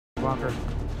bunker.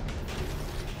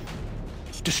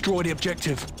 Destroy the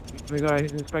objective. Oh my god,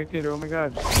 he's a spectator, oh my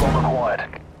god. Bomb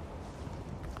acquired.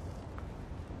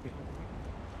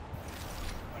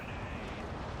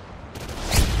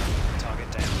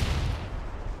 Target down.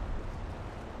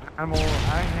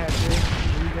 I had this.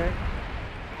 Okay.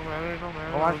 No matter, no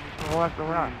matter. Watch the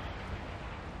rock.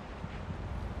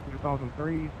 We found some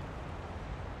threes.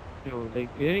 Yo, they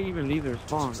didn't even leave their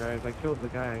spawn, guys. I killed the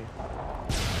guy.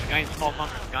 The guy in small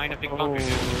bunker. The guy in a big bunker, dude.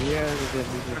 Oh, yeah, they did.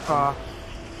 Leave their car.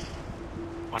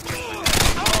 One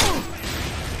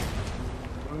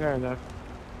guy left.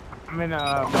 I'm in The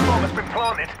bomb has been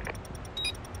planted.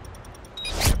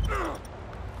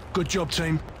 Good job,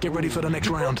 team. Get ready for the next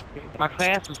round. My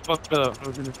class was fucked up. I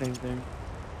was in the same thing.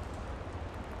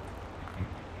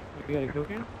 You got a kill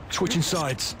cam? Switching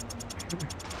sides.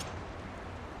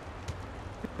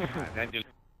 That dude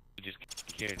just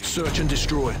scared me. Search and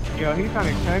destroy. Yo, he's on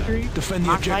a country. Defend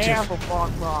the objective.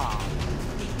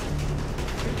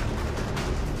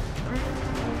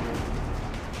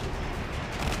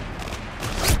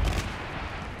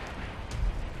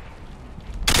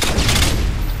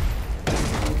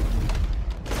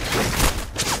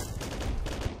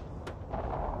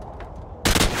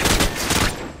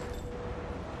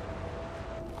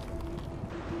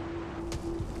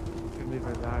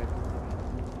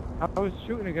 I was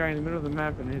shooting a guy in the middle of the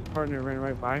map and his partner ran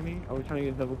right by me. I was trying to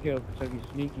get a double kill so he's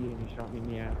sneaky and he shot me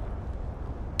in the ass.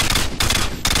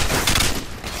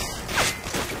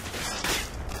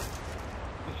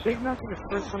 Is Shake not the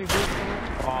first one he did for me?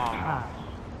 Oh, gosh.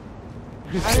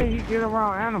 How did he get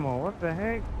around Animal? What the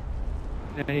heck?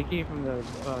 Yeah, he came from the,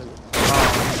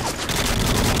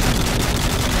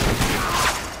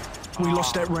 We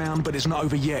lost that round, but it's not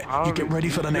over yet. You get ready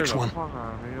for the next one.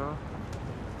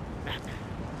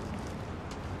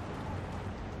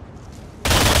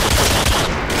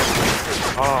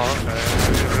 Oh, okay. I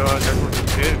didn't realize that's what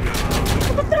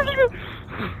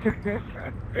you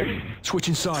did.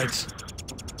 Switching sides.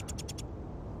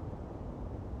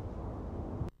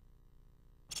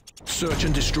 Search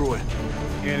and destroy.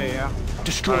 yeah.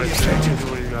 Destroy the Do objective.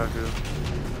 what you gotta do.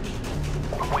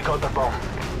 We got the bomb.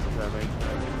 That makes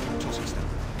sense. Tossing step.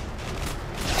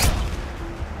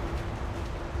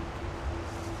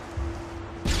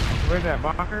 Where's that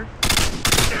bunker?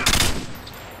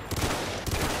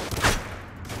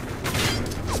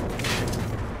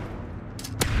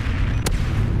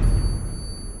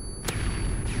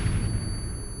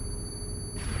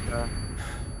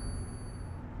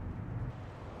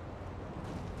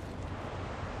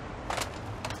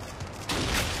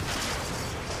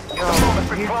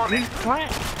 He's playing.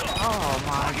 Oh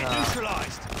my god.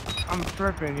 Neutralized. I'm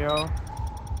tripping, yo.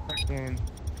 Fucking.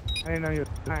 I didn't know you were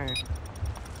playing.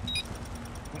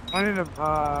 One in the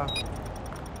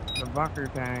bunker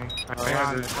thing. I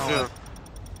had this too.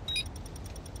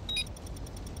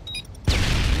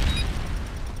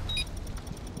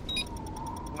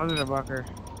 One's in the bunker.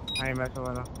 I ain't messing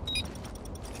with him.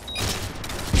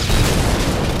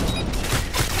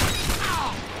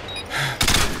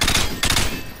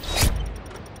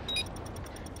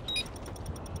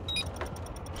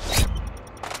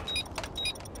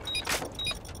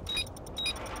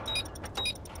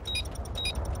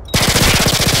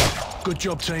 Good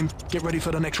job, team. Get ready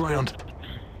for the next round.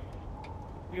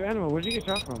 Yo, Animal, where'd you get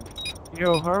shot from?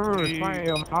 Yo, whoever was playing,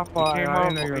 yo, my fault. He I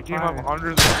didn't know you were came up playing.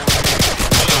 under the...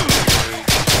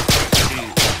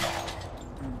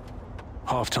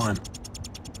 Half time.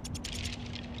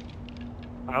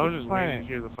 I was just waiting playing. to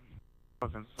hear the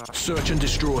fucking sound. Search and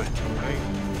destroy. I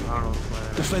don't know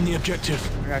what's Defend the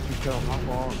objective. I got you killed, my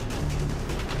fault.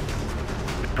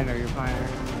 I know you're playing.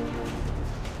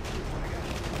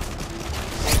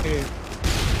 Okay.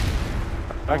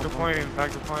 Back to plane,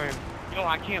 back to plane. Yo,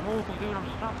 I can't move, dude. I'm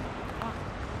stuck. Fuck.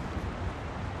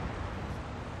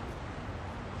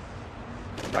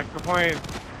 Back to plane.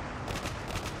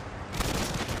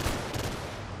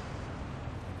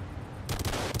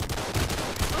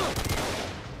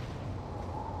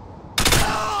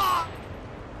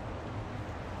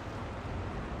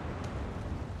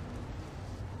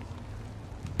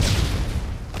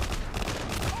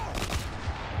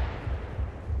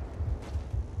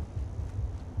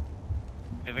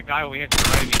 There's a guy over here to the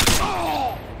right of me.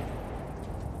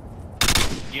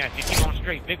 Yeah, just keep going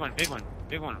straight. Big one, big one,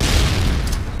 big one.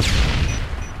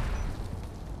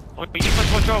 Oh, you went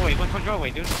towards your way, went towards your way,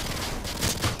 dude.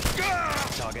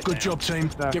 Target Good job, team.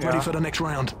 Get ready for the next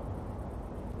round. Yo,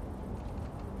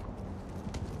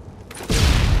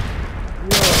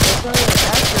 that's not even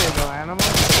accurate though, Animal.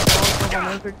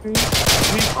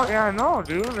 Yeah, I know,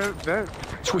 dude. That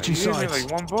Switching he hit me sides.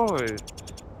 like one bullet.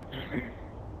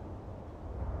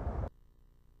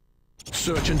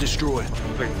 Search and destroy.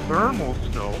 It's like thermal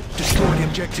snow. Destroy the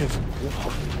objective.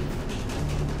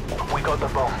 We got the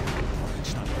bomb.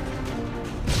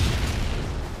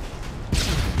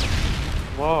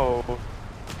 Whoa.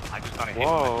 I just got a hit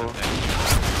Whoa. with something.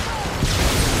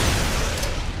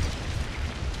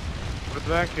 What's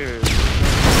that kid?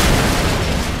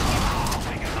 I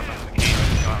got something with the cave I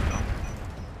just dropped them.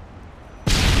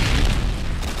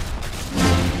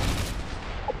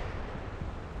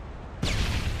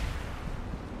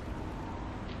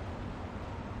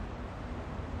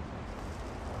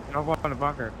 Don't go up in the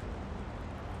bunker.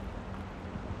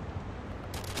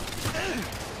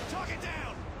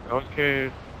 Those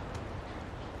kids.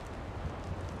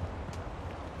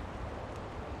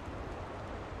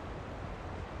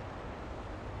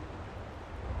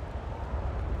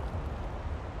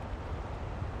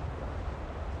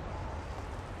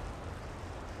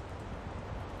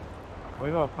 We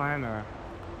got a plan there.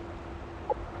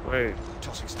 Wait.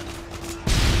 Tossing stun grenade.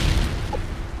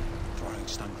 Throwing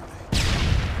stun grenade.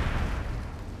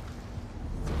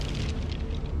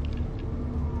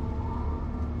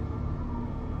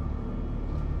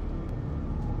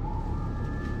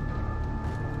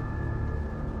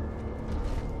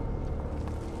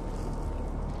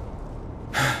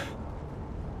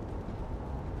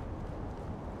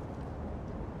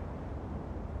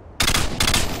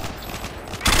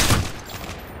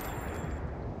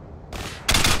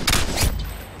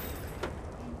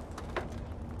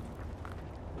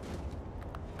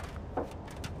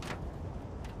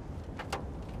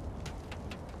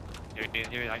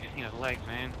 Dude, I just seen his legs,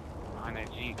 man. Behind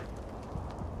that Jeep.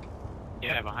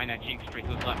 Yeah, behind that Jeep, straight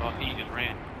to his left. Oh, see, he just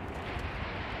ran.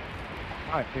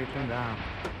 Alright, chase him down.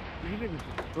 You can just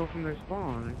go from their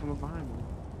spawn and come up behind me.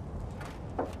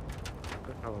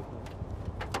 Good fellow.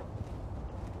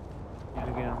 You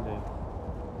should get on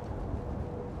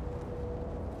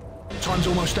there. Time's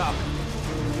almost up.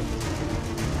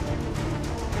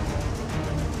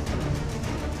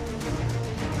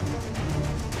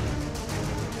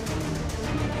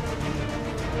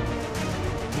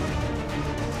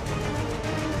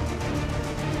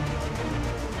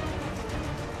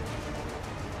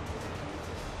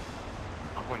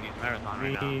 I'm putting these marathon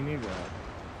right now. Me neither.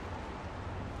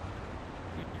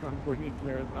 We need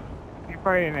marathon. He's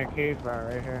probably in that cave spot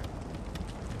right here.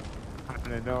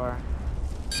 Open the door.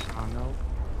 Oh no.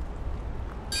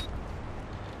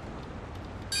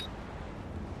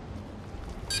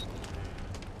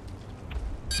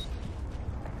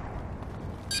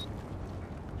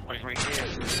 Oh, he's right here.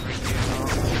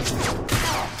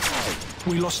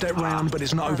 We lost that round, but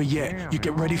it's not over yet. You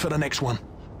get ready for the next one.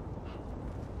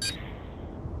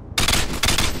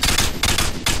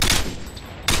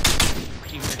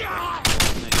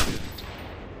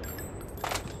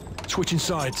 Switching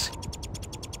sides.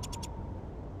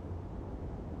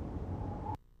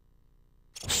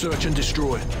 Search and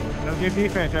destroy. No good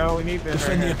defense, yo. We need this.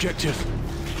 Defend right the here. objective.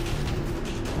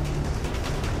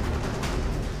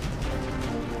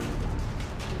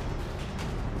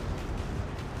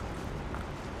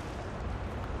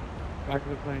 Back to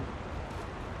the plane.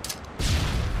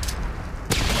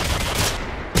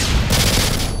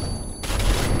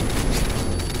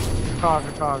 Call.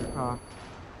 The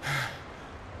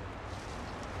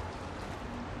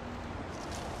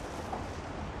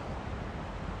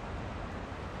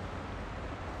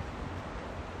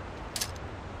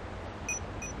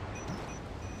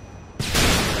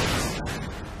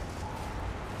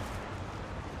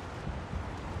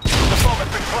bomb has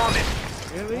been planted.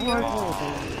 Really? Wow.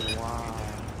 Wow.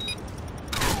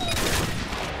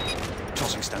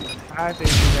 Tossing stun grenade. I think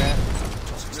do that.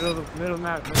 Middle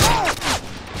map.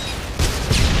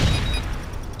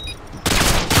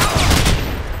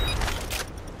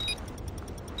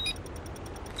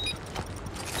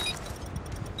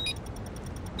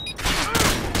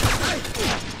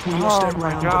 We lost that Oh my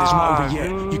round, but it's not over God, yet.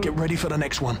 dude. You get ready for the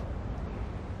next one.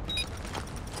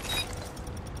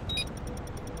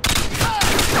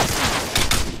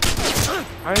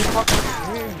 I ain't fucking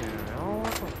here. Oh,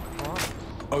 what the fuck?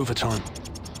 Overtime.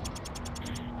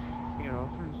 You know,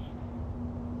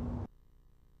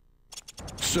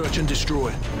 Search and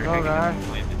destroy. go guys.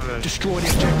 Destroy the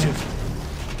objective.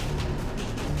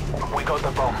 We got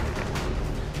the bomb.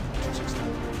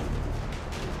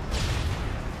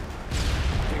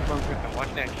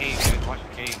 Watch that cave, dude. Watch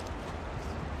the cave.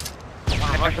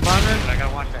 Watch the bomber? I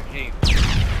gotta watch that cave.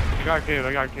 We got kid.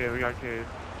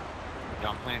 Yeah,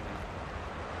 I'm planting.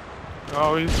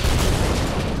 Oh, he's...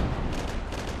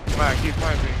 Come on, keep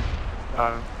planting.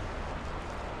 Got him.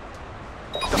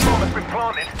 The bomb has been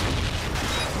planted.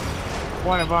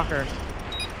 One in bunker.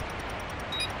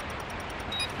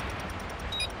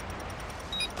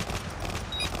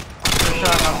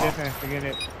 distance to get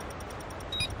it.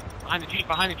 Behind the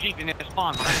Jeep, in their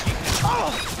spawn, behind the Jeep. In their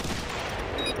spawn.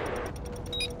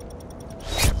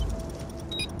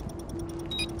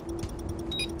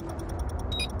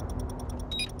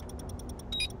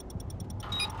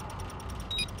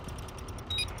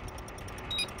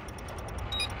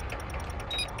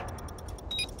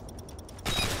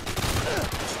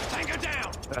 Tango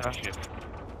down! That shit.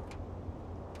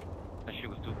 That shit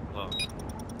was too close.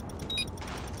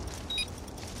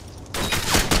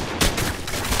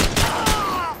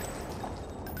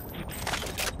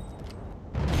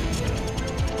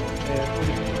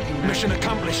 Mission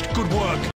accomplished. Good work.